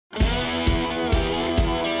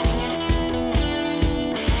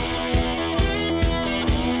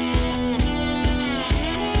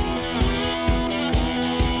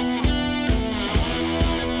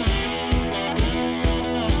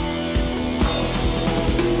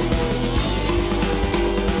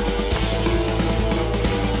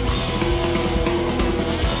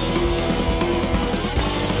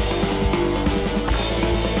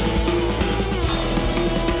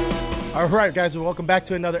All right, guys, and welcome back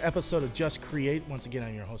to another episode of Just Create. Once again,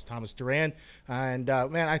 I'm your host, Thomas Duran. And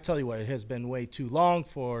man, I tell you what, it has been way too long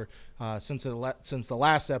for since the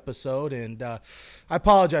last episode, and I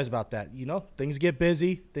apologize about that. You know, things get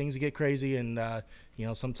busy, things get crazy, and you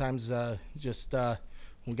know, sometimes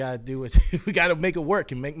we gotta do it. We gotta make it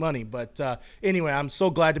work and make money. But anyway, I'm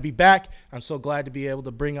so glad to be back. I'm so glad to be able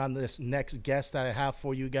to bring on this next guest that I have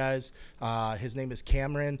for you guys. His name is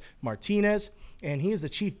Cameron Martinez, and he is the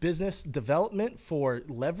Chief Business Development for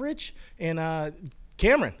Leverage. And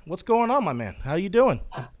Cameron, what's going on, my man? How you doing?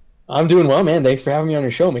 I'm doing well, man. Thanks for having me on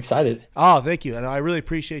your show. I'm excited. Oh, thank you. And I really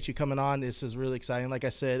appreciate you coming on. This is really exciting. Like I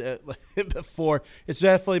said before, it's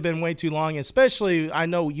definitely been way too long. Especially, I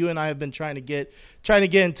know you and I have been trying to get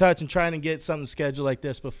in touch and trying to get something scheduled like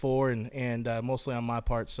this before, and mostly on my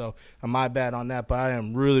part. So my bad on that. But I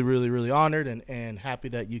am really, really, really honored and happy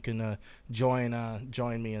that you can join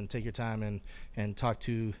me and take your time and talk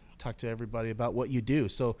to everybody about what you do.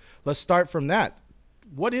 So let's start from that.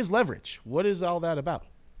 What is Leverage? What is all that about?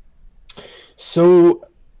 So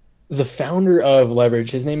the founder of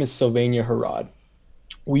Leverage, his name is Sylvania Harad.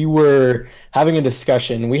 We were having a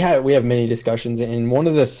discussion. We have many discussions, and one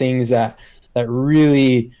of the things that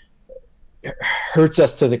really hurts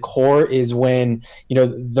us to the core is when, you know,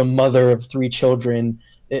 the mother of 3 children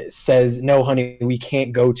says, "No, honey, we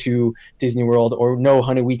can't go to Disney World," or "No,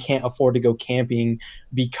 honey, we can't afford to go camping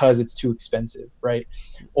because it's too expensive," right?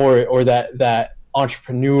 Or that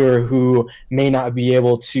entrepreneur who may not be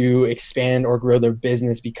able to expand or grow their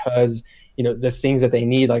business because, you know, the things that they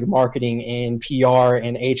need, like marketing and PR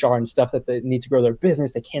and HR and stuff that they need to grow their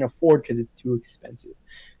business, they can't afford because it's too expensive.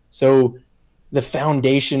 So the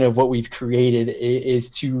foundation of what we've created is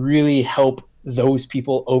to really help those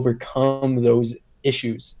people overcome those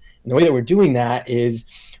issues. And the way that we're doing that is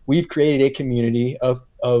we've created a community of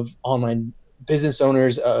online business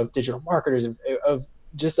owners, of digital marketers, of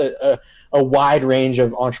just a wide range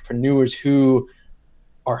of entrepreneurs who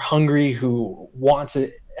are hungry, who want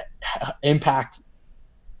to impact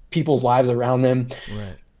people's lives around them.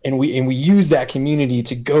 Right. And we use that community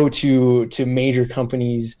to go to major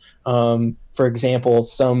companies. For example,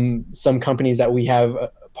 some companies that we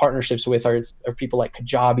have partnerships with are people like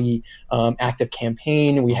Kajabi, Active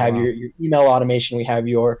Campaign. We have your email automation. We have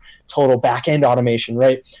your total back-end automation,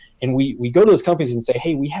 right? And we go to those companies and say,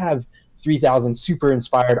 hey, we have 3,000 super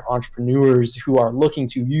inspired entrepreneurs who are looking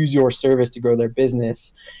to use your service to grow their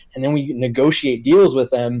business. And then we negotiate deals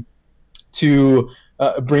with them to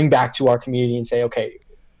bring back to our community and say, okay,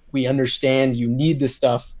 we understand you need this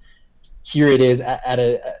stuff. Here it is at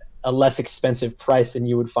a less expensive price than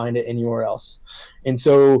you would find it anywhere else. And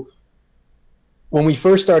so when we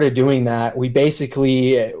first started doing that, we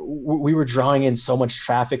were drawing in so much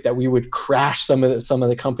traffic that we would crash some of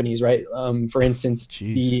the companies, right? For instance,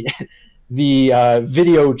 the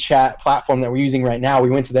video chat platform that we're using right now, we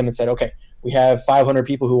went to them and said, okay, we have 500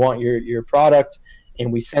 people who want your product,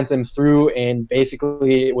 and we sent them through, and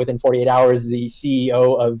basically within 48 hours, the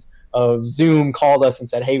CEO of Zoom called us and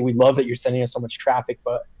said, hey, we love that you're sending us so much traffic,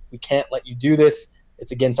 but we can't let you do this.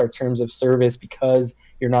 It's against our terms of service because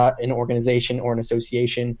you're not an organization or an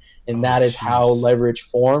association. And that is how Leverage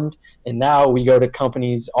formed. And now we go to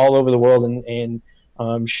companies all over the world and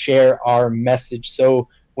share our message. So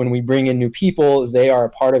when we bring in new people, they are a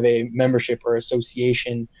part of a membership or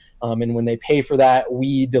association. And when they pay for that,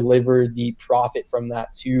 we deliver the profit from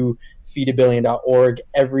that to feedabillion.org.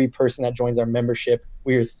 Every person that joins our membership,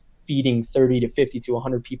 we are feeding 30 to 50 to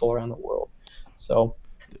 100 people around the world. So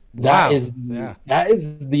that is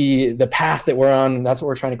the path that we're on. That's what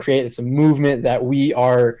we're trying to create. It's a movement that we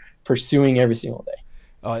are pursuing every single day.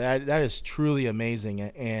 Oh, that is truly amazing.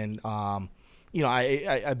 And you know,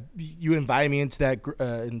 I you invited me into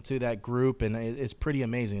that group, and it's pretty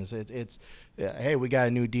amazing. It's hey, we got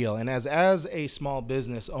a new deal. And as a small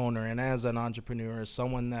business owner and as an entrepreneur, as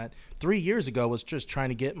someone that 3 years ago was just trying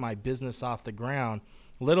to get my business off the ground,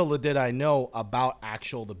 little did I know about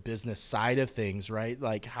the business side of things, right?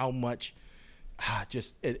 Like how much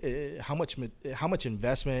how much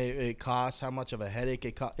investment it costs, how much of a headache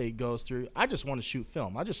it goes through. I just want to shoot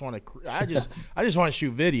film. I just want to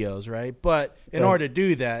shoot videos, right? But in order to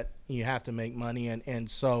do that, you have to make money, and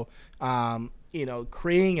so you know,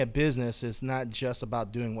 creating a business is not just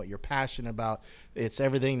about doing what you're passionate about. It's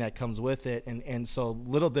everything that comes with it. And so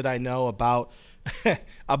little did I know about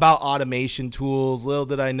about automation tools. Little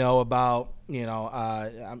did I know about, you know,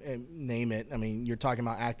 name it. I mean, you're talking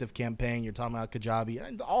about Active Campaign, you're talking about Kajabi,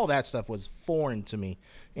 and all that stuff was foreign to me.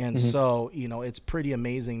 And so, you know, it's pretty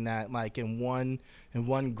amazing that like in one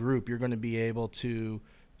group, you're going to be able to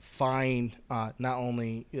find not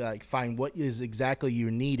only like find what is exactly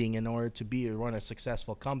you're needing in order to be or run a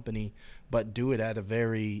successful company, but do it at a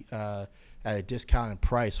very at a discounted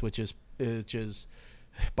price, which is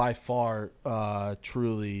by far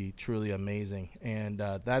truly amazing. And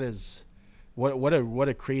that is what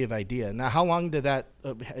a creative idea. Now, how long did that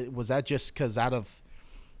was that just because out of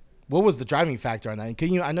what was the driving factor on that?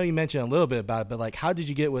 Can you? I know you mentioned a little bit about it, but like, how did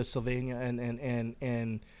you get with Sylvania,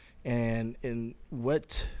 and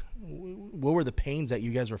what were the pains that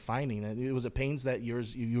you guys were finding? Was it pains that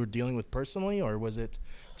you were dealing with personally, or was it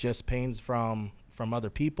just pains from other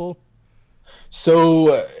people?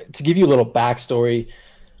 So to give you a little backstory,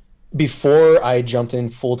 before I jumped in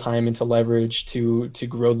full time into leverage to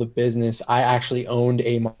grow the business, I actually owned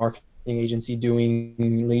a marketing agency doing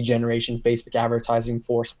lead generation, Facebook advertising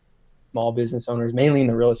for small business owners, mainly in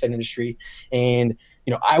the real estate industry. And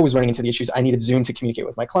I was running into the issues. I needed Zoom to communicate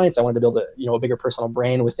with my clients. I wanted to build a bigger personal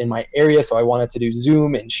brand within my area, so I wanted to do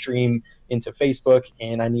Zoom and stream into Facebook,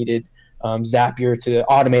 and I needed Zapier to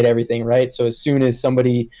automate everything, right? So as soon as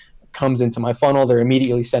somebody comes into my funnel, they're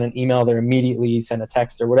immediately sent an email, they're immediately sent a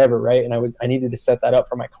text or whatever, right? And I needed to set that up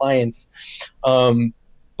for my clients.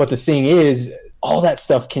 But the thing is, all that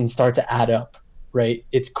stuff can start to add up, right?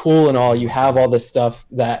 It's cool and all, you have all this stuff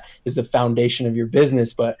that is the foundation of your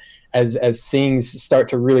business, but as things start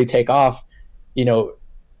to really take off,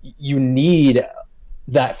 you need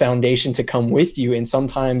that foundation to come with you. And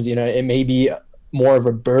sometimes, it may be more of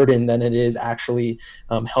a burden than it is actually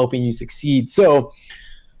helping you succeed. So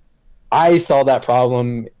I saw that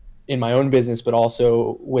problem in my own business, but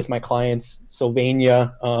also with my clients.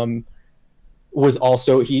 Sylvania was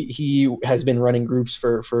also, he has been running groups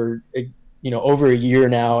for over a year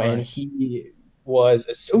now, right. And he was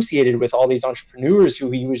associated with all these entrepreneurs who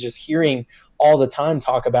he was just hearing all the time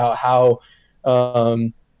talk about how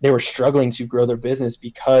they were struggling to grow their business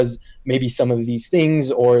because maybe some of these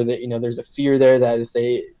things, or that there's a fear there that if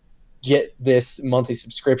they get this monthly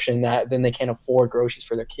subscription, that then they can't afford groceries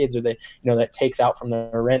for their kids, or they that takes out from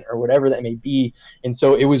their rent or whatever that may be. And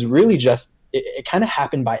so it was really just it kind of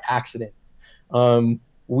happened by accident.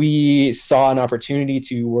 We saw an opportunity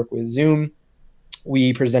to work with Zoom.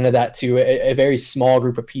 We presented that to a very small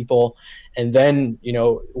group of people, and then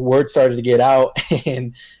word started to get out,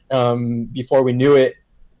 and before we knew it,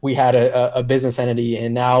 we had a business entity,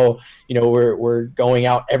 and now we're going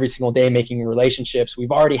out every single day making relationships.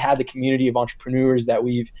 We've already had the community of entrepreneurs that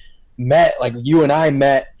we've met, like you and I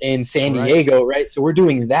met in San Diego, right? So we're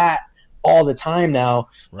doing that all the time now.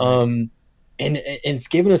 Right. And it's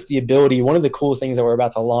given us the ability. One of the cool things that we're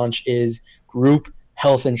about to launch is group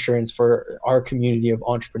health insurance for our community of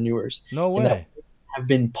entrepreneurs. No way. And that have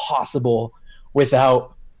been possible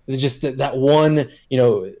without just that one,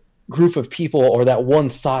 group of people, or that one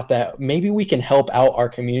thought that maybe we can help out our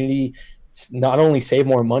community, not only save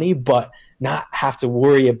more money, but not have to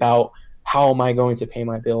worry about how am I going to pay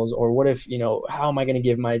my bills, or what if, how am I going to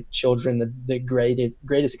give my children the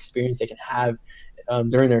greatest experience they can have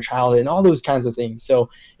during their childhood, and all those kinds of things. So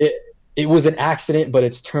it was an accident, but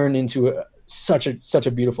it's turned into such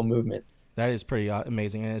a beautiful movement. That is pretty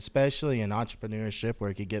amazing, and especially in entrepreneurship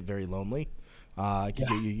where it could get very lonely.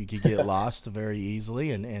 You could get lost very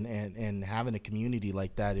easily, and having a community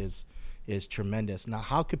like that is tremendous. Now,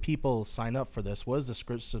 how could people sign up for this? What is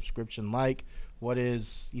the subscription like? What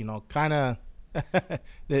is, kind of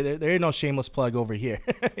there ain't no shameless plug over here.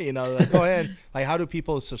 Go ahead. Like, how do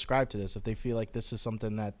people subscribe to this if they feel like this is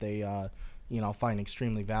something that they find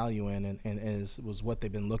extremely value in, and was what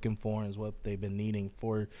they've been looking for, and is what they've been needing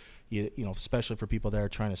for, especially for people that are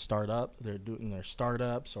trying to start up, they're doing their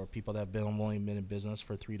startups, or people that have only been in business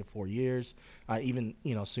for 3 to 4 years, even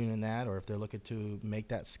soon in that, or if they're looking to make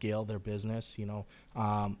that scale their business,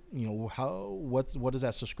 what does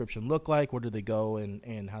that subscription look like? Where do they go,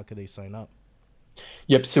 and how could they sign up?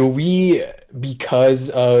 Yep. So because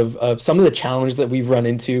of some of the challenges that we've run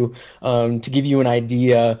into, to give you an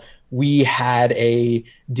idea, we had a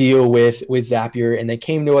deal with Zapier, and they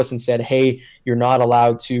came to us and said, hey, you're not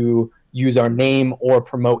allowed to use our name or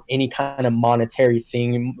promote any kind of monetary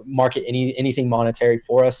thing, market anything monetary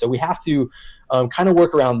for us. So we have to kind of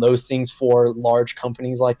work around those things for large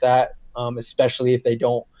companies like that, especially if they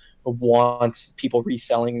don't want people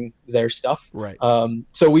reselling their stuff. Right.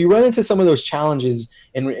 So we run into some of those challenges,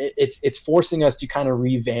 and it's forcing us to kind of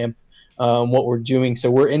revamp what we're doing. So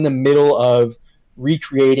we're in the middle of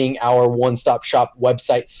recreating our one-stop shop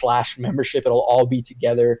website / membership. It'll all be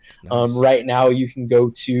together. Nice. Right now you can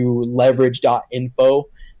go to leverage.info.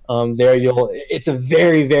 It's a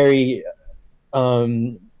very, very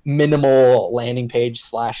minimal landing page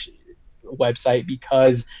 / website,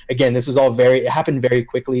 because again, this was all it happened very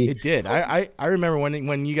quickly. It did. I remember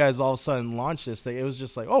when you guys all of a sudden launched this thing, it was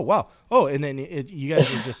just like, oh, wow. Oh, and then you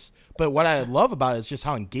guys are just, but what I love about it is just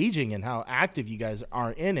how engaging and how active you guys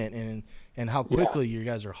are in it, and how quickly you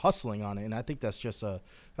guys are hustling on it. And I think that's just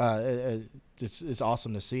it's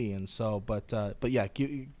awesome to see. And so, but yeah,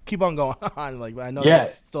 keep on going on. Like, I know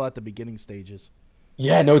it's still at the beginning stages.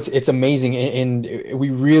 Yeah, no, it's amazing. And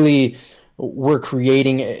we're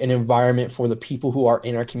creating an environment for the people who are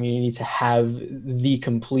in our community to have the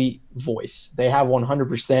complete voice. They have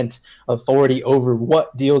 100% authority over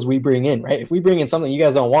what deals we bring in, right? If we bring in something you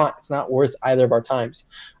guys don't want, it's not worth either of our times.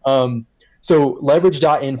 So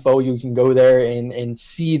leverage.info, you can go there and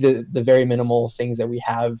see the very minimal things that we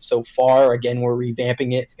have so far. Again, we're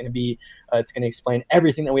revamping it. It's going to explain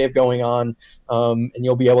everything that we have going on, and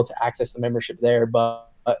you'll be able to access the membership there. But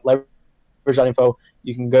leverage.info,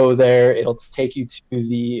 you can go there. It'll take you to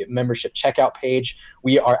the membership checkout page.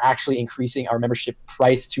 We are actually increasing our membership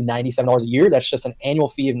price to $97 a year. That's just an annual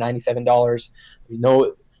fee of $97.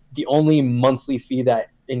 The only monthly fee that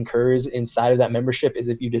incurs inside of that membership is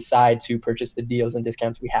if you decide to purchase the deals and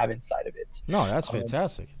discounts we have inside of it. No, that's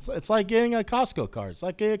fantastic. It's like getting a Costco card. It's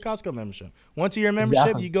like getting a Costco membership. Once a year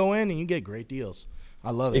membership, you go in and you get great deals.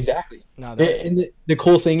 I love it. Exactly. And the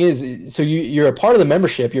cool thing is, so you're a part of the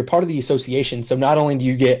membership, you're part of the association. So not only do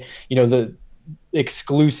you get, the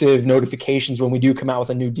exclusive notifications when we do come out with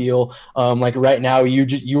a new deal, like right now,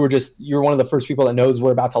 you're one of the first people that knows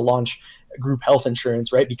we're about to launch group health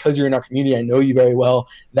insurance, right? Because you're in our community, I know you very well.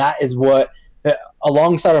 That is what,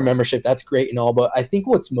 alongside our membership, that's great and all, but I think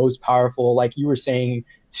what's most powerful, like you were saying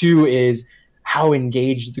too, is how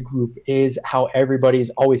engaged the group is, how everybody's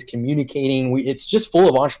always communicating. It's just full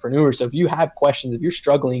of entrepreneurs. So if you have questions, if you're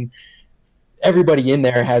struggling, everybody in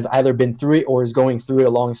there has either been through it or is going through it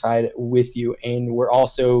alongside with you. And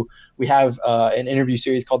we have an interview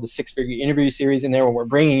series called the 6-Figure Interview Series in there, where we're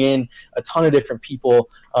bringing in a ton of different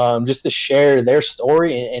people just to share their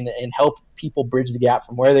story and help people bridge the gap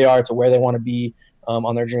from where they are to where they want to be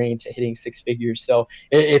on their journey to hitting 6 figures. So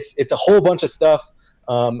it's a whole bunch of stuff.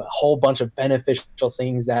 A whole bunch of beneficial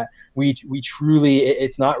things that we truly,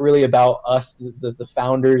 it's not really about us, the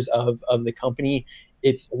founders of the company.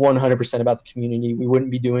 It's 100% about the community. We wouldn't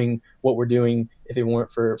be doing what we're doing if it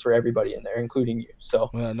weren't for everybody in there, including you. So,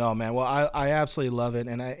 well, no, man. Well, I absolutely love it.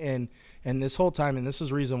 And this whole time, and this is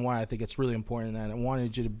the reason why I think it's really important, and I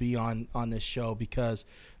wanted you to be on this show, because,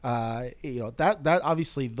 that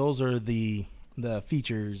obviously those are the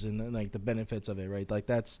features and like the benefits of it, right? Like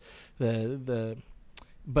that's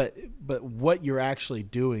but what you're actually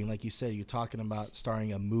doing, like you said, you're talking about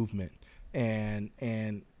starting a movement, and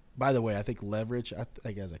by the way, I think Leverage, I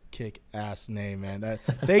think has a kick-ass name, man.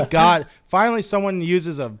 Thank God, finally someone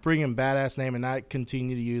uses a bringing badass name and not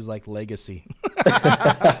continue to use like Legacy.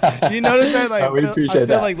 You notice that? Like, we appreciate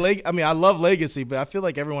that. Like, I love Legacy, but I feel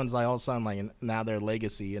like everyone's like all of a sudden like now they're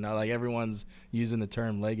Legacy. Like everyone's using the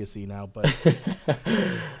term Legacy now. But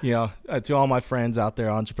to all my friends out there,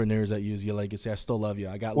 entrepreneurs that use your Legacy, I still love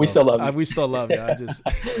you. We still love you. We still love you.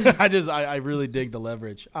 I really dig the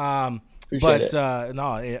Leverage.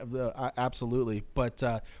 Absolutely. But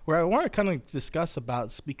where I want to kind of discuss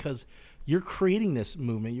about, because you're creating this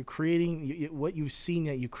movement, you're creating what you've seen,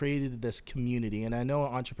 that you created this community. And I know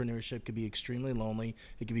entrepreneurship could be extremely lonely.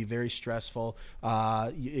 It could be very stressful.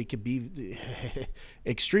 It could be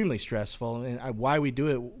extremely stressful. And why we do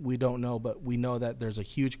it, we don't know, but we know that there's a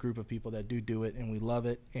huge group of people that do it, and we love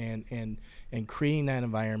it. And creating that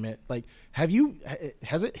environment, like, has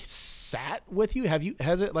it sat with you? Have you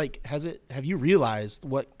realized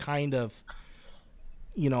what kind of,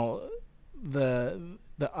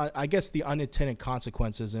 I guess the unintended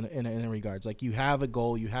consequences in regards, like you have a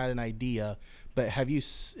goal, you had an idea, but have you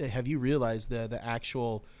realized the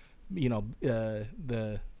actual,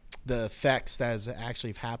 the effects that has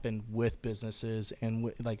actually happened with businesses,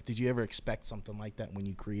 and like, did you ever expect something like that when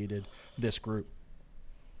you created this group?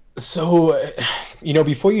 So,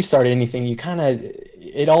 before you start anything,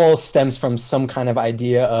 it all stems from some kind of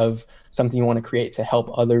idea of something you want to create to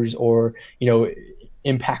help others, or,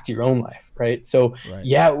 impact your own life. Right. So, right.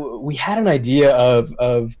 Yeah, we had an idea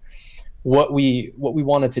of what we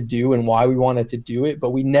wanted to do and why we wanted to do it, but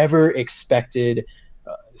we never expected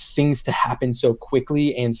things to happen so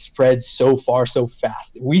quickly and spread so far so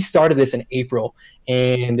fast. We started this in April,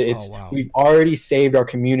 and we've already saved our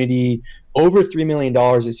community over $3 million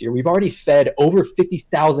this year. We've already fed over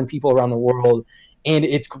 50,000 people around the world, and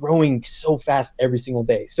it's growing so fast every single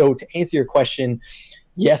day. So to answer your question,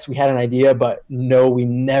 yes, we had an idea, but no, we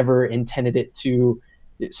never intended it to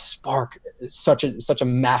spark such a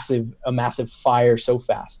massive fire so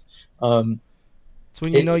fast. It's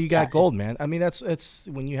when you know you got gold, man. I mean, it's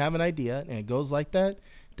when you have an idea and it goes like that.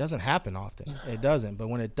 It doesn't happen often. It doesn't, but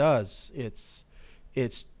when it does, it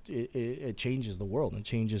changes the world and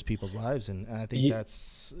changes people's lives. And I think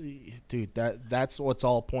that's, dude, that's what's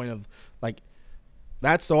all point of, like,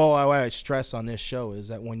 that's the whole why I stress on this show is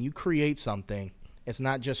that when you create something, it's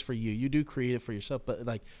not just for you. You do create it for yourself, but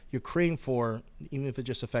like you're creating for, even if it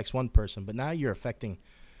just affects one person, but now you're affecting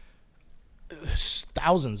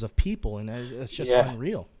thousands of people, and it's just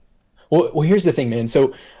unreal. Well, here's the thing, man.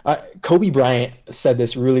 So Kobe Bryant said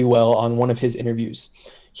this really well on one of his interviews.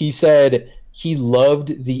 He said he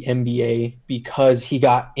loved the NBA because he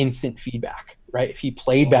got instant feedback, right? If he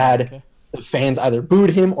played bad, the fans either booed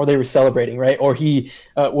him or they were celebrating, right? Or he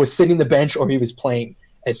was sitting the bench or he was playing.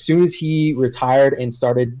 As soon as he retired and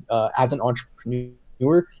started as an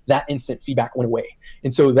entrepreneur, that instant feedback went away.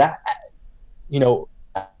 And so that,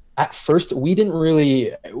 at first we didn't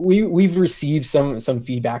really we've received some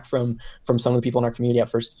feedback from some of the people in our community at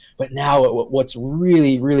first, but now what's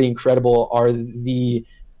really, really incredible are the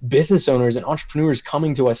business owners and entrepreneurs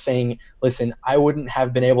coming to us saying, listen, I wouldn't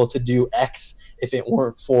have been able to do X if it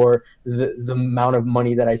weren't for the amount of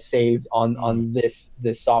money that I saved on this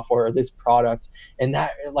software or this product. And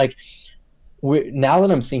that, like, now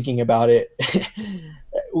that I'm thinking about it,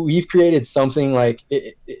 we've created something like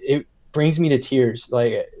it brings me to tears.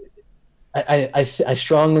 Like, I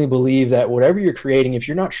strongly believe that whatever you're creating, if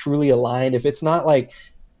you're not truly aligned, if it's not like,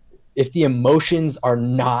 if the emotions are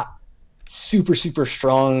not super, super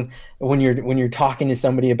strong when you're talking to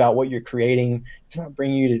somebody about what you're creating, it's not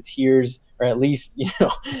bringing you to tears, or at least,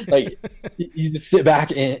 like you just sit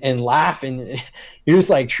back and laugh, and you're just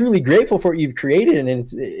like truly grateful for what you've created, and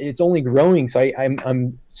it's only growing. So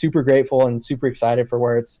I'm super grateful and super excited for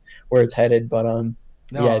where it's headed. But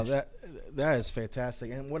that is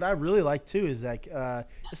fantastic. And what I really like too is like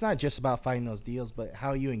it's not just about finding those deals, but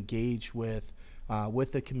how you engage with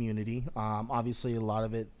the community. Obviously, a lot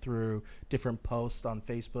of it through different posts on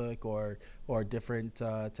Facebook or different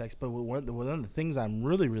texts. But one of the things I'm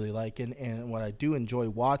really, really liking, and what I do enjoy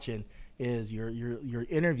watching, is your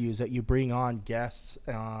interviews that you bring on guests.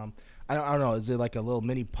 I don't know. Is it like a little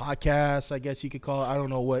mini podcast, I guess you could call it? I don't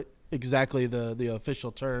know what exactly the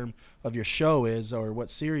official term of your show is, or what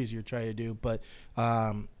series you're trying to do, but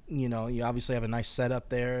you obviously have a nice setup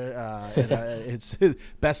there. It's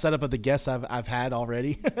best setup of the guests I've had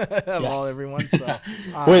already of all everyone. So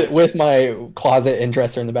with my closet and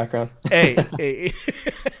dresser in the background. hey.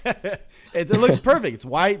 It looks perfect. It's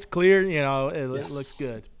white, it's clear. It looks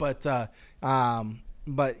good. But so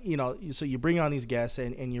you bring on these guests,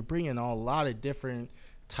 and you're bringing on a lot of different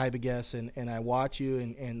type of guests, and I watch you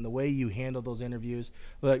and the way you handle those interviews.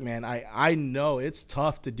 Look, man, I know it's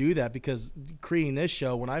tough to do that, because creating this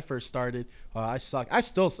show, when I first started, I suck.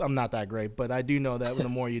 I'm not that great, but I do know that the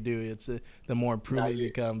more you do, it's the more improved you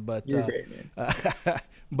become. But you're great, man.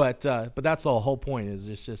 But that's the whole point, is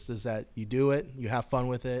that you do it, you have fun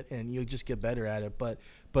with it, and you just get better at it. But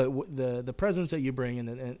the presence that you bring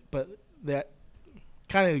in, but that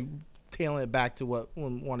kind of tailing it back to what we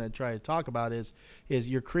want to try to talk about is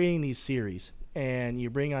you're creating these series and you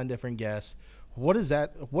bring on different guests. What's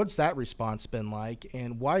that response been like,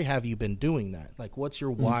 and why have you been doing that? Like, what's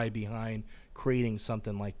your why behind creating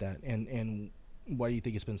something like that, and why do you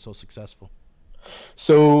think it's been so successful?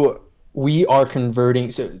 So we are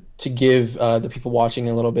converting. So to give the people watching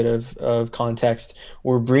a little bit of context,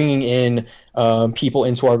 we're bringing in people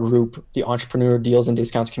into our group, the Entrepreneur Deals and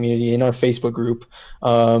Discounts community, in our Facebook group.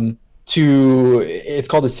 It's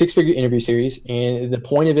called the 6-Figure Interview Series, and the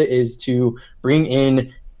point of it is to bring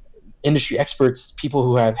in industry experts, people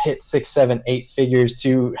who have hit 6, 7, 8 figures,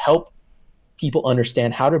 to help people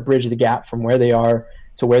understand how to bridge the gap from where they are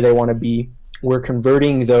to where they want to be. We're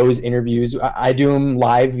converting those interviews. I do them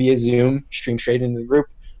live via Zoom, stream straight into the group,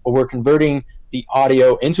 but we're converting the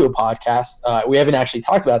audio into a podcast. We haven't actually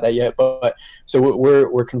talked about that yet, but so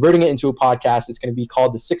we're converting it into a podcast. It's going to be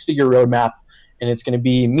called the 6-Figure Roadmap, and it's going to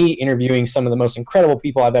be me interviewing some of the most incredible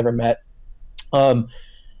people I've ever met. The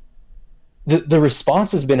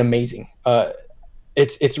response has been amazing.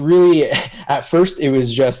 It's really, at first it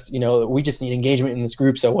was just, we just need engagement in this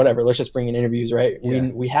group, so whatever, let's just bring in interviews, right? Yeah.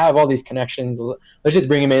 We have all these connections, let's just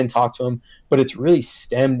bring them in and talk to them. But it's really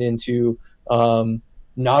stemmed into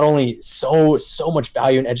not only so much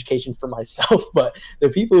value and education for myself, but the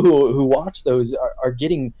people who watch those are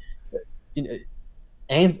getting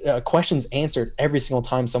questions answered every single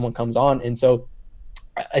time someone comes on. And so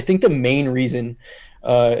I think the main reason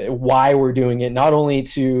why we're doing it, not only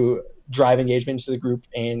to drive engagement into the group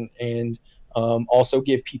and also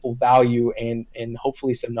give people value and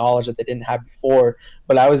hopefully some knowledge that they didn't have before,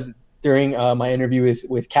 but I was during my interview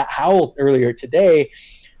with Kat Howell earlier today.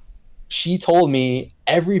 She told me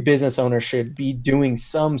every business owner should be doing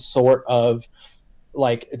some sort of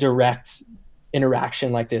like direct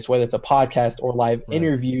interaction like this, whether it's a podcast or live Right.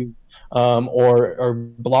 interview, or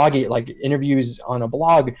blogging, like interviews on a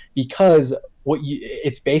blog, because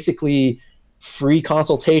it's basically free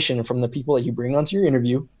consultation from the people that you bring onto your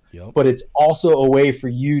interview, Yep. but it's also a way for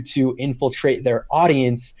you to infiltrate their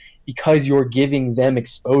audience because you're giving them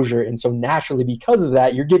exposure. And so naturally, because of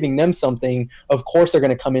that, you're giving them something. Of course, they're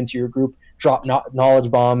going to come into your group, drop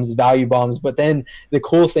knowledge bombs, value bombs. But then the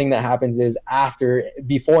cool thing that happens is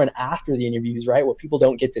before and after the interviews, right? What people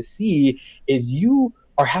don't get to see is you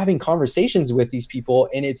are having conversations with these people,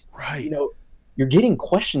 and it's, Right. you're getting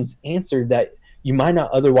questions answered that you might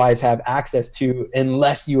not otherwise have access to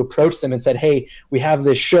unless you approach them and said, hey, we have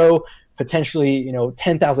this show, potentially,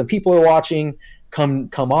 10,000 people are watching, come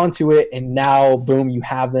on to it. And now, boom, you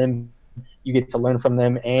have them, you get to learn from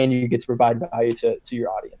them, and you get to provide value to your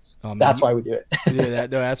audience. Oh, man, That's why we do it. Yeah,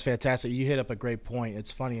 that's fantastic. You hit up a great point.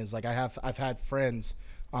 It's funny. It's like I've had friends,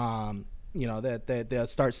 that they'll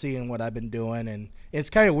start seeing what I've been doing, and it's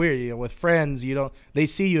kind of weird. With friends, they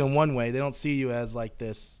see you in one way. They don't see you as like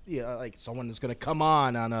this, like someone that's going to come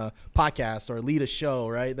on a podcast or lead a show,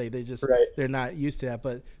 right? They just Right. they're not used to that.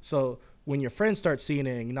 But so when your friends start seeing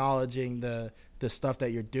it, and acknowledging the stuff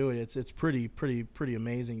that you're doing, it's pretty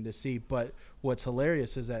amazing to see. But what's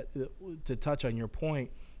hilarious is that, to touch on your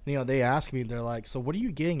point, they ask me, they're like, so what are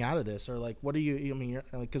you getting out of this? Or like, what are you, I mean,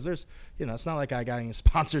 because there's, it's not like I got any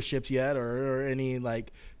sponsorships yet, or any,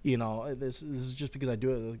 like, this is just because I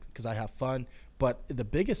do it because I have fun. But the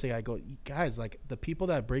biggest thing, I go, guys, like the people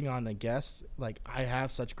that bring on the guests, like I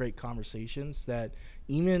have such great conversations that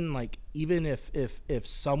even if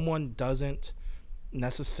someone doesn't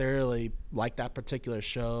necessarily like that particular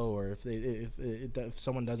show, or if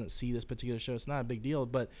someone doesn't see this particular show, it's not a big deal.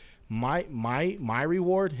 But my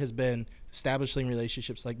reward has been establishing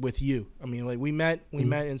relationships like with you. I mean, like we met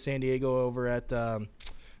in San Diego over at the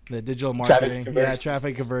digital marketing,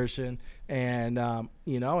 traffic conversion, and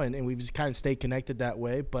and we've just kind of stayed connected that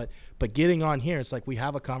way. But getting on here, it's like we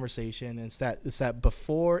have a conversation, and it's that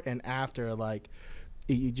before and after, like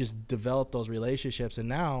you just develop those relationships. And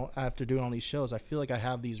now, after doing all these shows, I feel like I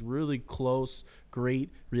have these really close,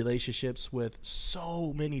 great relationships with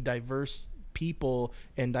so many diverse people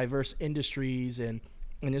and diverse industries, and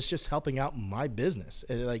it's just helping out my business.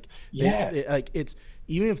 It's,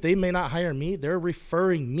 even if they may not hire me, they're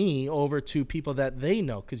referring me over to people that they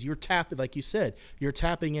know, because you're tapping, like you said, you're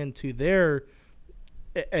tapping into their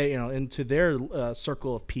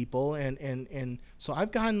circle of people, and so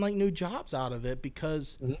I've gotten like new jobs out of it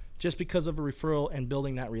because because of a referral and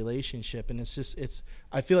building that relationship. And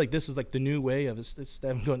I feel like this is like the new way of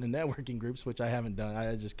instead of going to networking groups, which I haven't done.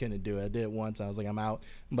 I just couldn't do it. I did it once. I was like, I'm out.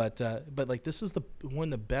 But like this is one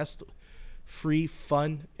of the best free,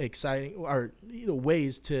 fun, exciting, or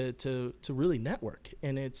ways to really network,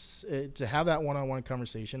 and it's to have that one-on-one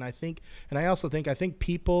conversation. I think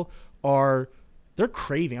people they're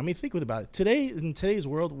craving. I mean, think about it. In today's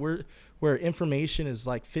world, where information is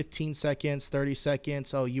like 15 seconds, 30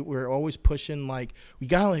 seconds. We're always pushing, like, we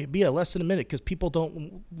gotta be at less than a minute because people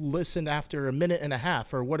don't listen after a minute and a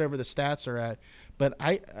half or whatever the stats are at. But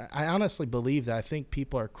I honestly believe that I think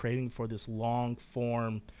people are craving for this long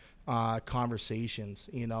form conversations,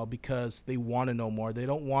 because they want to know more. They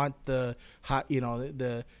don't want the hot,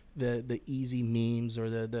 the easy memes or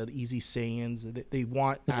the easy sayings. They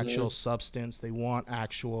want actual substance. They want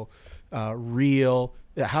actual real.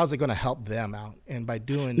 How's it going to help them out? And by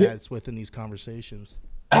doing that, it's within these conversations.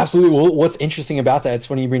 Absolutely. Well, what's interesting about that, it's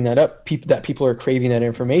when you bring that up, people are craving that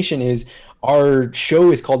information, is our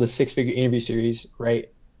show is called the Six Figure Interview Series, right?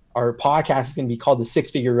 Our podcast is going to be called the Six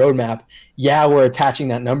Figure Roadmap. Yeah, we're attaching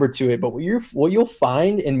that number to it, but what you'll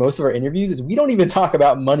find in most of our interviews is we don't even talk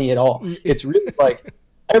about money at all. It's really like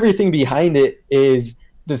everything behind it is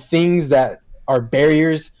the things that are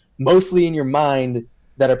barriers, mostly in your mind,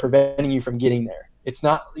 that are preventing you from getting there. It's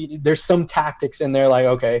not, there's some tactics in there, like,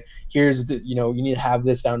 okay, here's you need to have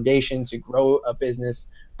this foundation to grow a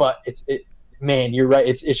business, but man, you're right.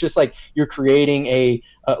 It's just like you're creating a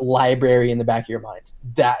library in the back of your mind.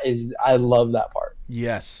 I love that part.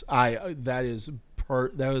 Yes, that is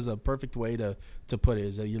a perfect way to put it,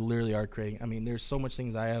 is that you literally are creating. I mean, there's so much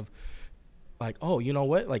things I have, like, oh, you know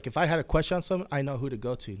what? Like, if I had a question on something, I know who to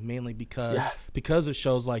go to, mainly because of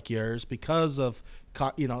shows like yours, because of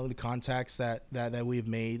the contacts that we've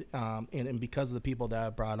made, and because of the people that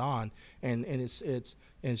I've brought on, and it's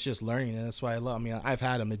and it's just learning, and that's why I love. I mean, I've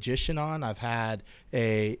had a magician on. I've had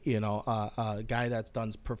a guy that's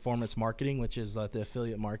done performance marketing, which is the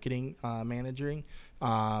affiliate marketing managing.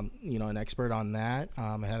 An expert on that.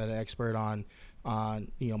 I have an expert on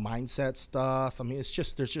mindset stuff. I mean, there's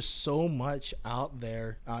just so much out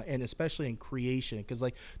there, and especially in creation, because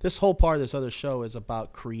like this whole part of this other show is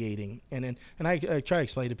about creating, and I try to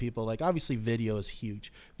explain to people, like, obviously video is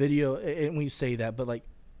huge, and we say that, but like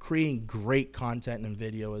creating great content in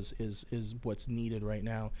video is what's needed right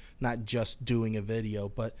now, not just doing a video,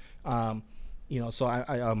 but so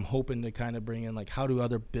I'm hoping to kind of bring in, like, how do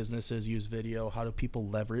other businesses use video, how do people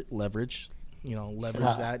leverage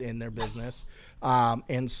that in their business,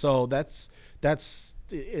 and so that's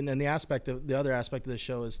and then the other aspect of the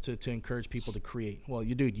show is to encourage people to create. Well,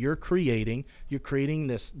 you're creating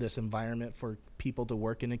this environment for people to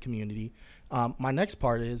work in a community. My next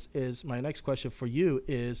part is my next question for you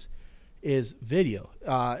is video.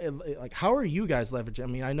 Like, how are you guys leveraging? I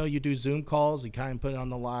mean, I know you do Zoom calls, you kind of put it on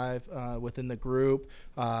the live within the group.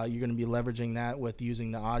 You're going to be leveraging that with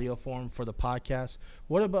using the audio form for the podcast.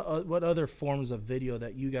 What about what other forms of video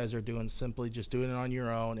that you guys are doing, simply just doing it on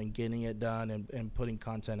your own and getting it done and putting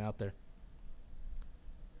content out there?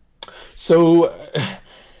 So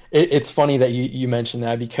it's funny that you mentioned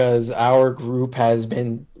that, because our group has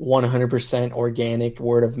been 100% organic,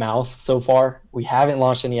 word of mouth so far. We haven't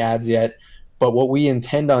launched any ads yet, but what we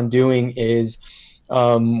intend on doing is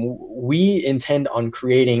we intend on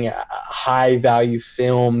creating a high value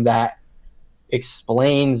film that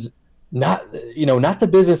explains not the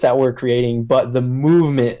business that we're creating, but the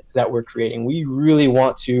movement that we're creating. We really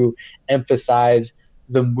want to emphasize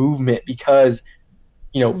the movement, because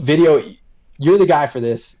video, you're the guy for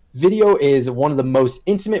this. Video is one of the most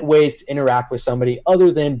intimate ways to interact with somebody,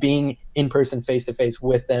 other than being in person, face to face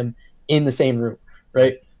with them in the same room,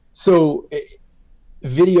 right? So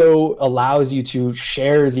video allows you to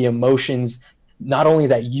share the emotions, not only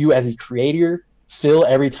that you as a creator feel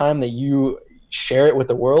every time that you share it with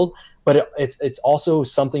the world, but it's also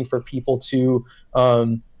something for people to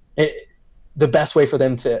the best way for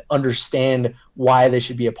them to understand why they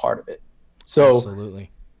should be a part of it. So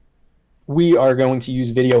absolutely, we are going to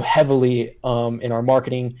use video heavily in our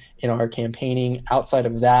marketing, in our campaigning. Outside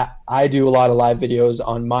of that, I do a lot of live videos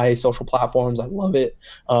on my social platforms. I love it.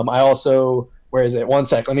 I also, where is it? One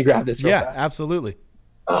sec. Let me grab this real fast. Absolutely.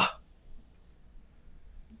 Right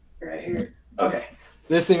here. Okay.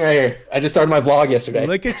 This thing right here. I just started my vlog yesterday.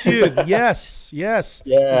 Look at you. Yes. Yeah. Is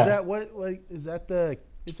that the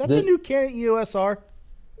new Canon EOS R?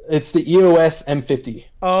 It's the EOS M50.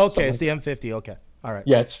 Oh, okay. It's the M50. Okay. All right.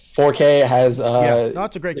 Yeah, it's 4K. It has no,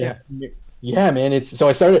 it's a great camera. Yeah, man. I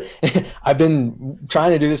started I've been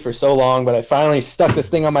trying to do this for so long, but I finally stuck this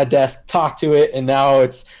thing on my desk, talked to it, and now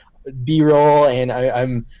it's B-roll, and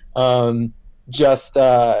I'm just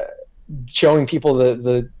showing people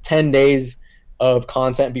the 10 days of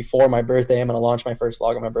content before my birthday. I'm going to launch my first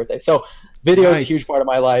vlog on my birthday. So video is a huge part of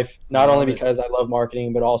my life, not only because I love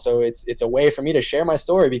marketing, but also it's a way for me to share my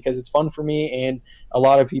story, because it's fun for me. And a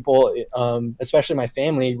lot of people, especially my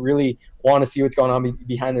family, really want to see what's going on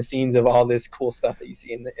behind the scenes of all this cool stuff that you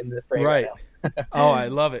see in the frame right now. Oh, I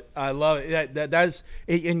love it. I love it. That's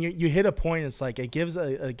it. And you hit a point. It's like it gives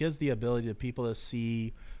the ability to people to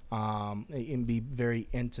see and be very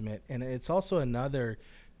intimate. And it's also another.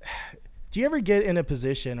 Do you ever get in a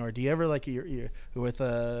position, or do you ever, like, you're with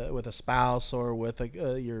a spouse, or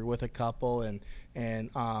you're with a couple,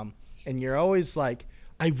 and you're always like,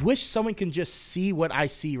 I wish someone can just see what I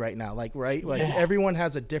see right now. Like, right? Like, everyone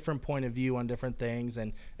has a different point of view on different things,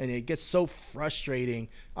 and it gets so frustrating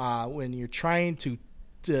when you're trying to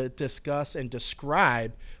discuss and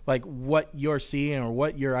describe, like, what you're seeing or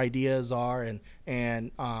what your ideas are,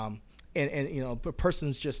 and a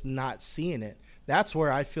person's just not seeing it. That's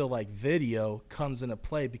where I feel like video comes into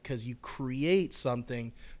play, because you create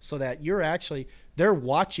something so that they're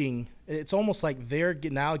watching. It's almost like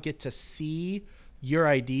now get to see your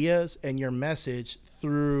ideas and your message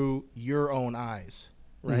through your own eyes,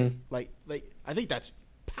 right? Mm-hmm. Like I think that's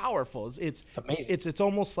powerful. It's amazing. It's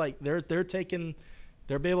almost like they're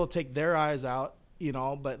able to take their eyes out,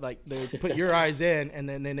 but like they put your eyes in, and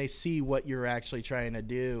then they see what you're actually trying to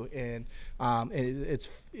do. And it's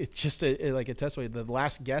just like a testimony. The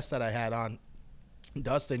last guest that I had on,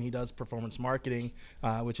 Dustin, he does performance marketing,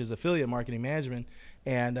 which is affiliate marketing management.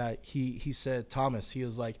 And he said, Thomas, he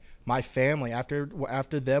was like, my family,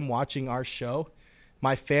 after them watching our show,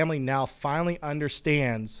 my family now finally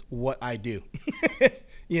understands what I do.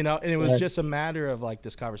 And it was just a matter of, like,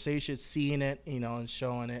 this conversation, seeing it, and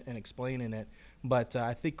showing it and explaining it. But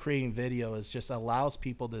I think creating video is just allows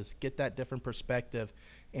people to get that different perspective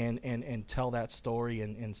and tell that story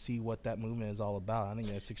and see what that movement is all about. I think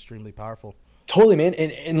it's extremely powerful. Totally, man.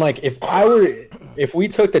 And like if we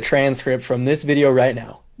took the transcript from this video right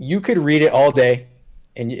now, you could read it all day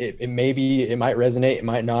and it maybe it might resonate, it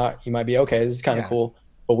might not. You might be okay, this is kind of Yeah. cool.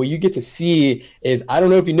 But what you get to see is, I don't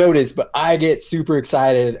know if you noticed, but I get super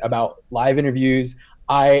excited about live interviews.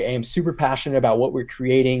 I am super passionate about what we're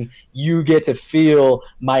creating. You get to feel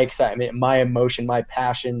my excitement, my emotion, my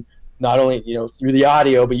passion, not only, through the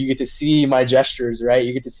audio, but you get to see my gestures, right?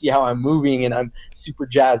 You get to see how I'm moving and I'm super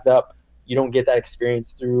jazzed up. You don't get that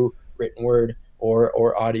experience through written word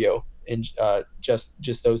or audio, and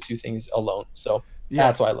just those two things alone. So Yeah.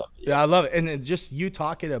 that's why I love Yeah, video. I love it, and then just you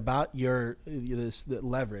talking about your this the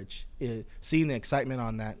leverage, seeing the excitement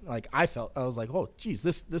on that. Like I was like, oh, geez,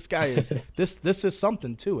 this guy is this is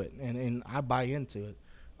something to it, and I buy into it.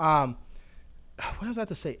 Um, what was I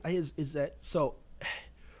to say? Is that so?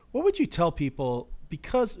 What would you tell people?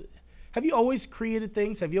 Because have you always created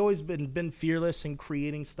things? Have you always been fearless in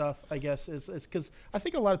creating stuff? I guess is because I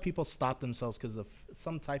think a lot of people stop themselves because of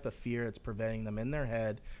some type of fear that's preventing them in their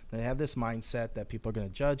head. They have this mindset that people are going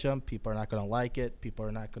to judge them, people are not going to like it, people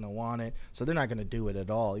are not going to want it, so they're not going to do it at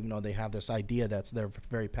all, even though they have this idea that's they're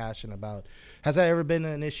very passionate about. Has that ever been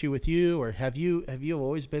an issue with you, or have you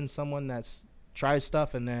always been someone that's tries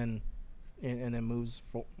stuff and then moves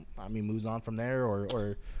on from there,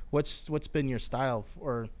 or what's been your style,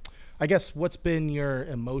 or I guess what's been your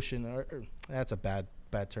emotion, or that's a bad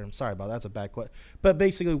term. Sorry about that. That's a bad question. But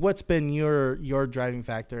basically, what's been your driving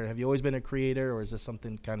factor? Have you always been a creator, or is this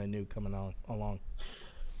something kind of new coming on along?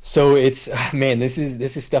 So it's man, this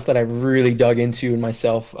is stuff that I've really dug into in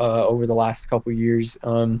myself over the last couple of years.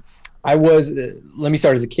 I was let me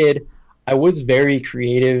start as a kid. I was very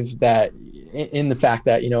creative, that in the fact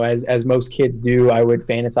that, as most kids do, I would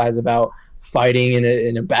fantasize about fighting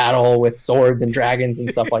in a battle with swords and dragons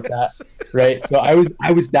and stuff like that, Yes. right? So I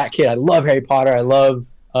was that kid. I love Harry Potter. I love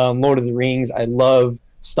Lord of the Rings. I love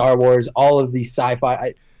Star Wars. All of the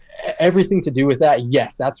sci-fi. Everything to do with that.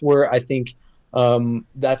 Yes, that's where I think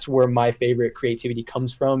that's where my favorite creativity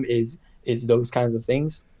comes from, is those kinds of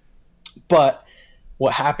things. But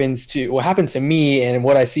what happened to me, and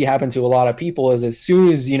what I see happen to a lot of people, is as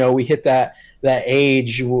soon as we hit that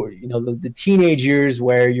age, the teenage years,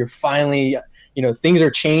 where you're finally, things are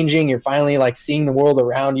changing, you're finally like seeing the world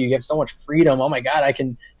around you, you have so much freedom. Oh my god, I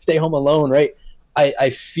can stay home alone, right? I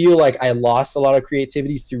feel like I lost a lot of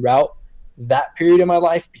creativity throughout that period of my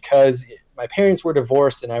life, because my parents were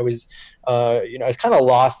divorced, and I was kind of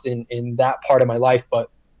lost in that part of my life. But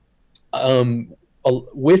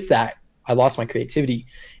with that, I lost my creativity,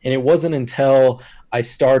 and it wasn't until I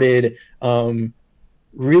started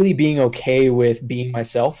really being okay with being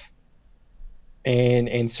myself,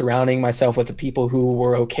 and surrounding myself with the people who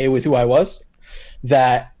were okay with who I was,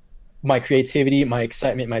 that my creativity, my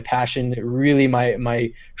excitement, my passion, really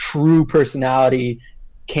my true personality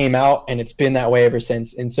came out, and it's been that way ever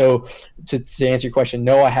since. And so, to answer your question,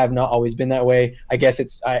 no, I have not always been that way. I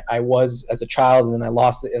guess I was as a child, and then I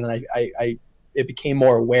lost it, and then I it became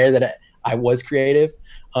more aware that I was creative.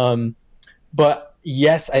 But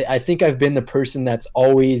yes, I think I've been the person that's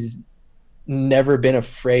always never been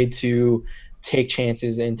afraid to take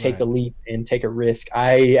chances and take Right. the leap and take a risk.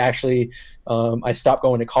 I actually I stopped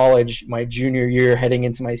going to college my junior year, heading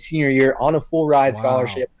into my senior year, on a full ride Wow.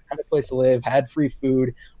 scholarship, had a place to live, had free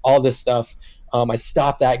food, all this stuff. I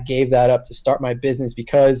stopped that, gave that up to start my business,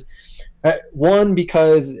 because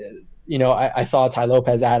because I saw a Ty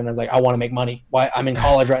Lopez ad, and I was like, I want to make money. Why? I'm in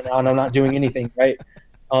college right now and I'm not doing anything, right?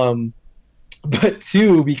 Um, but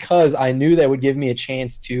two, because I knew that would give me a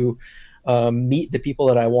chance to meet the people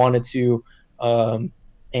that I wanted to,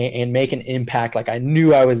 and make an impact like I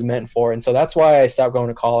knew I was meant for. And so that's why I stopped going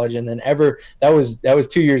to college. And then that was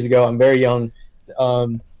 2 years ago. I'm very young.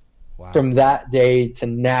 Um, Wow. from that day to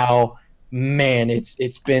now, man,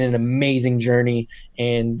 it's been an amazing journey.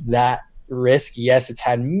 And that risk, yes, it's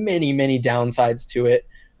had many downsides to it,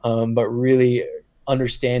 but really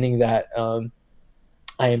understanding that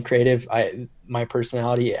I am creative. My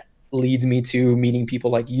personality leads me to meeting people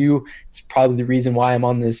like you. It's probably the reason why I'm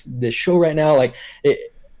on this show right now. Like,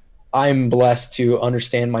 I'm blessed to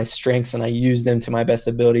understand my strengths, and I use them to my best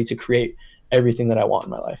ability to create everything that I want in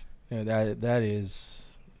my life. Yeah, that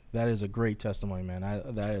is a great testimony, man.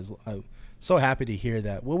 I'm so happy to hear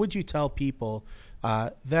that. What would you tell people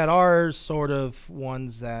that are sort of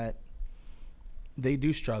ones that they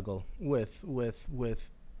do struggle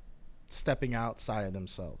with stepping outside of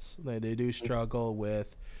themselves? They do struggle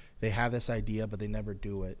with they have this idea, but they never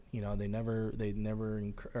do it.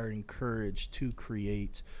 Are encouraged to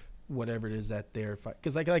create whatever it is that they're,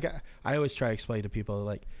 because I always try to explain to people,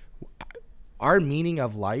 like, our meaning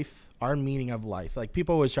of life, like,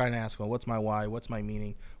 people always try to ask, well, what's my why, what's my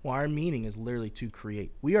meaning? Well, our meaning is literally to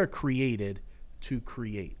create. We are created to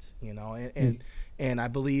create, and I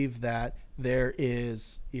believe that there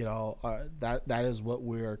is, that is what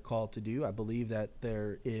we're called to do. I believe that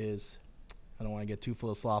there is, I don't want to get too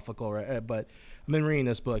philosophical, right? But I've been reading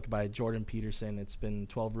this book by Jordan Peterson. It's been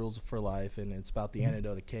 12 Rules for Life, and it's about the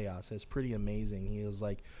antidote of chaos. It's pretty amazing. He is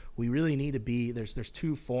like, we really need to be, there's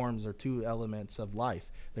two forms or two elements of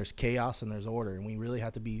life. There's chaos and there's order, and we really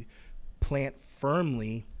have to be plant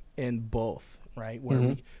firmly in both, right?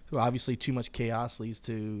 Where obviously too much chaos leads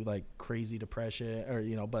to like crazy depression,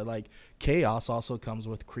 or but like chaos also comes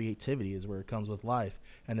with creativity, is where it comes with life.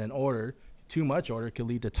 And then order, too much order could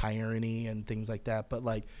lead to tyranny and things like that. But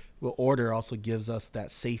like, well, order also gives us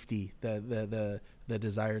that safety, the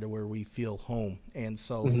desire to where we feel home. And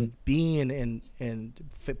so being and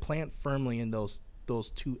plant firmly in those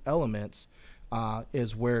two elements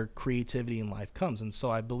is where creativity in life comes. And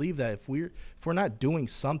so I believe that if we're not doing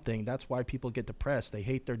something, that's why people get depressed. They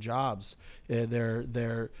hate their jobs.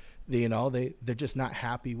 They're just not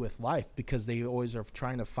happy with life, because they always are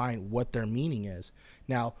trying to find what their meaning is.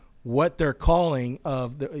 Now, what they're calling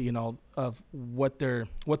of of what they're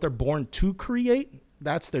born to create,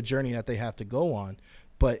 that's the journey that they have to go on.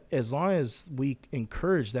 But as long as we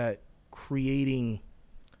encourage that creating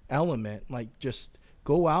element, like, just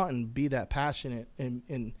go out and be that passionate,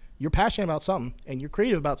 and you're passionate about something and you're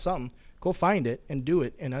creative about something, go find it and do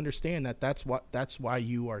it, and understand that that's why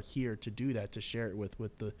you are here to do that, to share it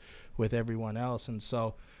with everyone else. And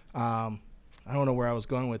so I don't know where I was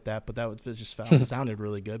going with that, but it just sounded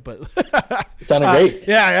really good. But it sounded great.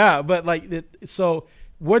 Yeah. But like, so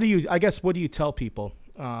what do you tell people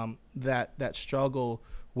that struggle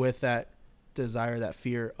with that desire, that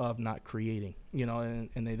fear of not creating, and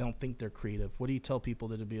they don't think they're creative? What do you tell people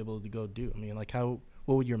to be able to go do? I mean, like, what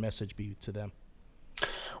would your message be to them?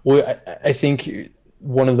 Well, I think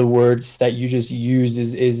one of the words that you just used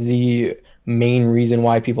is the main reason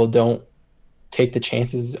why people don't take the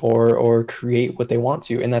chances or create what they want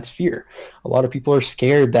to, and that's fear. A lot of people are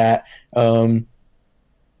scared that that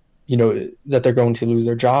they're going to lose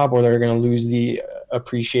their job, or they're going to lose the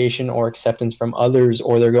appreciation or acceptance from others,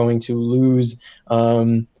 or they're going to lose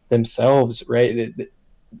themselves, right?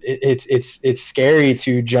 It's scary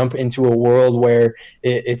to jump into a world where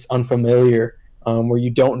it's unfamiliar, where you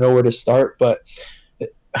don't know where to start. But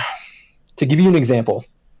to give you an example,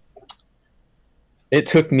 it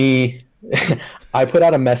took me I put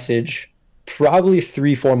out a message probably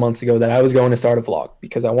 3-4 months ago that I was going to start a vlog,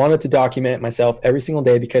 because I wanted to document myself every single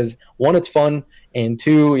day, because one, it's fun, and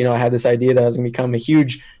two, I had this idea that I was going to become a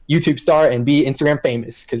huge YouTube star and be Instagram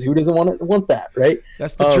famous, because who doesn't want that, right?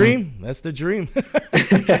 That's the dream. That's the dream.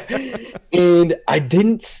 And I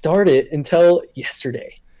didn't start it until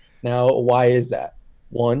yesterday. Now, why is that?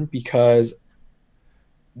 Because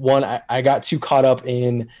I got too caught up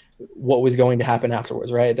in what was going to happen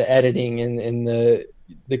afterwards, right? The editing and the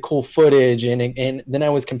cool footage, and then I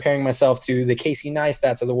was comparing myself to the Casey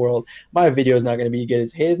Neistats of the world. My video is not going to be good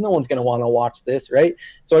as his. No one's going to want to watch this, right?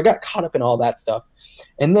 So I got caught up in all that stuff.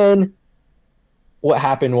 And then what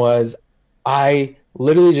happened was I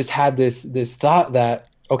literally just had this thought that,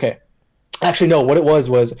 okay, actually no, what it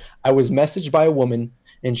was I was messaged by a woman,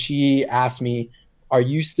 and she asked me, are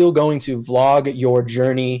you still going to vlog your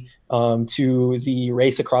journey to the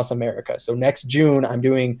race across America? So next June, I'm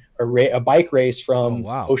doing a bike race from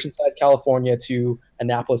Oceanside, California to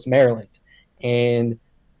Annapolis, Maryland. And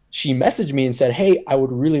she messaged me and said, hey, I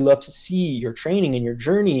would really love to see your training and your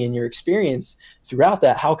journey and your experience throughout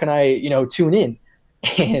that. How can I, tune in?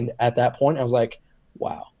 And at that point, I was like,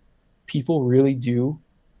 wow, people really do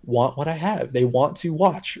want what I have. They want to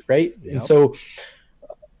watch, right? Yep. And so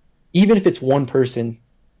even if it's one person,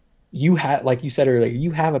 you have, like you said earlier,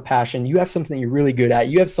 you have a passion, you have something you're really good at,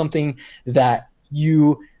 you have something that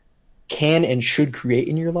you can and should create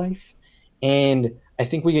in your life. And I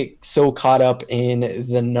think we get so caught up in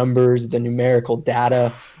the numbers, the numerical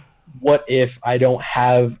data. What if I don't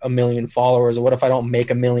have 1 million followers? Or what if I don't make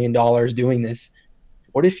 $1 million doing this?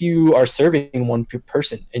 What if you are serving one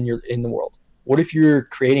person in the world? What if you're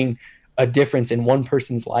creating a difference in one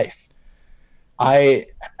person's life?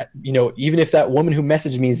 Even if that woman who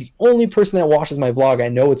messaged me is the only person that watches my vlog, I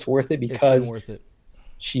know it's worth it, because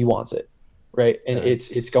she wants it, right? And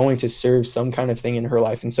it's going to serve some kind of thing in her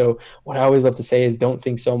life. And so what I always love to say is don't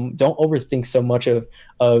overthink so much of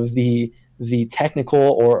the technical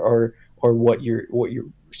or what you're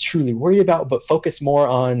truly worried about, but focus more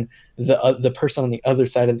on the person on the other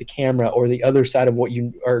side of the camera or the other side of what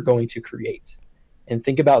you are going to create, and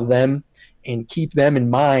think about them and keep them in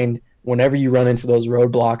mind whenever you run into those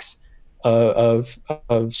roadblocks of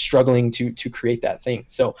struggling to create that thing.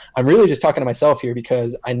 So I'm really just talking to myself here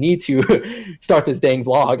because I need to start this dang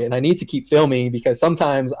vlog, and I need to keep filming because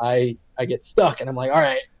sometimes I get stuck and I'm like, all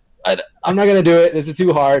right, I'm not going to do it. This is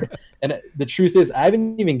too hard. And the truth is I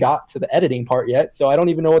haven't even got to the editing part yet. So I don't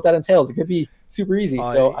even know what that entails. It could be super easy.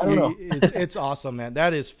 So I don't know. It's awesome, man.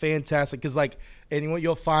 That is fantastic. Cause like, and what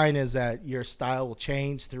you'll find is that your style will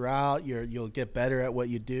change throughout. You'll get better at what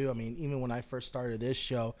you do. I mean, even when I first started this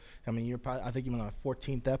show, I mean, I think you're on the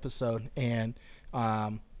 14th episode, and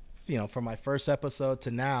you know, from my first episode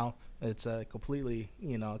to now, it's a completely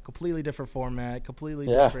different format, completely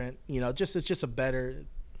different. You know, it's just a better.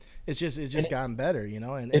 It's just gotten better, you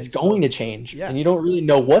know, and it's going to change. Yeah. And you don't really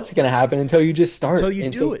know what's going to happen until you just start. Until you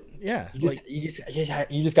do it. Yeah. You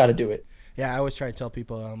just got to do it. Yeah, I always try to tell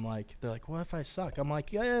people, I'm like, they're like, what if I suck? I'm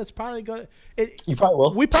like, yeah, it's probably going to. You probably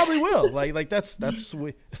will. We probably will. Like that's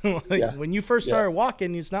when you first started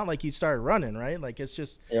walking, it's not like you started running, right? Like it's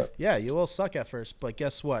just, you will suck at first, but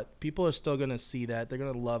guess what? People are still going to see that. They're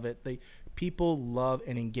going to love it. People love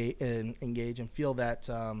and engage and feel that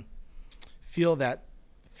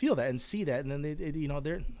and see that, and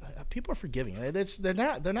then people are forgiving. They're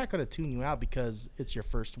not going to tune you out because it's your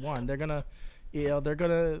first one. They're gonna love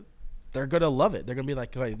it. They're gonna be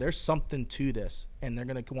like, hey, there's something to this, and they're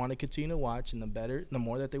gonna want to continue to watch. And the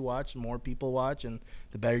more that they watch, the more people watch, and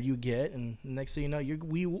the better you get. And the next thing you know,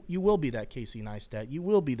 you will be that Casey Neistat. You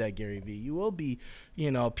will be that Gary Vee. You will be,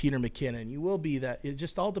 Peter McKinnon. You will be that. It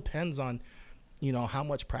just all depends on, how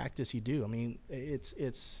much practice you do. I mean, you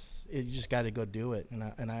just got to go do it.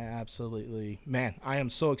 And I absolutely, man, I am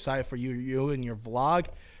so excited for you and your vlog.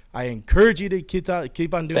 I encourage you to keep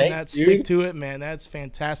on doing that. Stick to it, man. That's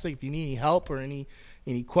fantastic. If you need any help or any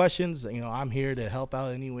questions, I'm here to help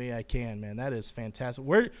out any way I can, man. That is fantastic.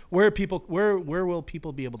 Where will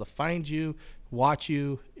people be able to find you, watch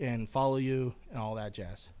you, and follow you, and all that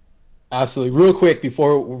jazz? Absolutely. Real quick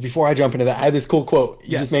before I jump into that, I have this cool quote.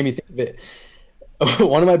 You just made me think of it.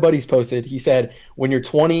 One of my buddies posted, he said, when you're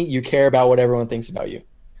 20, you care about what everyone thinks about you.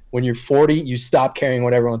 When you're 40, you stop caring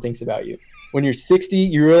what everyone thinks about you. When you're 60,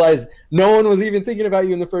 you realize no one was even thinking about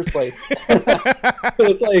you in the first place. So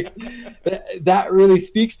it's like, that really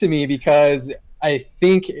speaks to me because I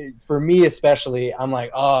think for me especially, I'm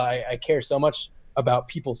like, I care so much about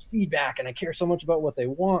people's feedback, and I care so much about what they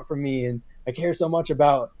want from me, and I care so much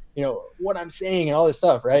about, what I'm saying and all this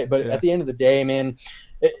stuff, right? But at the end of the day, man,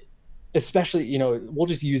 especially, we'll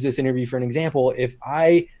just use this interview for an example. If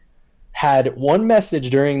I had one message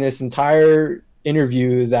during this entire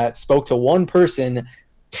interview that spoke to one person,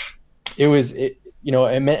 it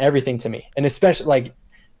meant everything to me. And especially like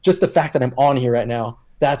just the fact that I'm on here right now,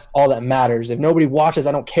 that's all that matters. If nobody watches,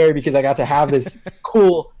 I don't care because I got to have this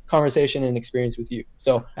cool conversation and experience with you.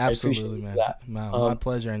 So absolutely, man. My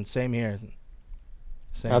pleasure. And same here.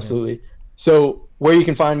 Absolutely. Here. So where you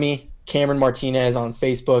can find me, Cameron Martinez on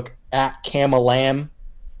Facebook, at Camalam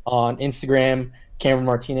on Instagram, Cameron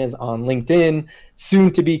Martinez on LinkedIn,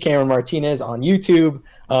 soon to be Cameron Martinez on YouTube.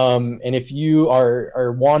 And if you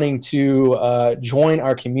are wanting to join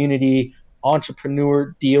our community,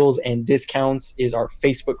 Entrepreneur Deals and Discounts is our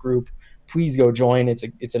Facebook group. Please go join.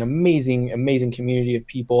 It's an amazing community of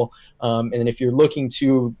people. And then if you're looking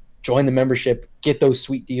to join the membership, get those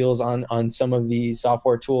sweet deals on some of the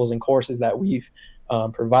software tools and courses that we've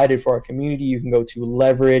provided for our community, you can go to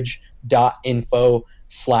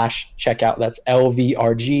leverage.info/checkout. That's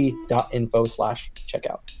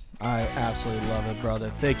lvrg.info/checkout. I absolutely love it, brother.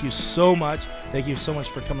 Thank you so much. Thank you so much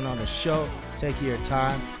for coming on the show, taking your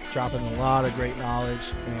time, dropping a lot of great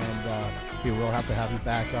knowledge, and we will have to have you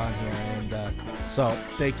back on here. And so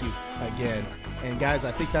thank you again. And guys,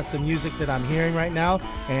 I think that's the music that I'm hearing right now,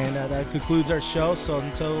 and that concludes our show. So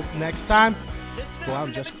until next time, go out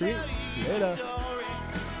and just create. Later.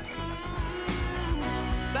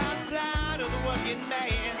 Working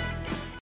man.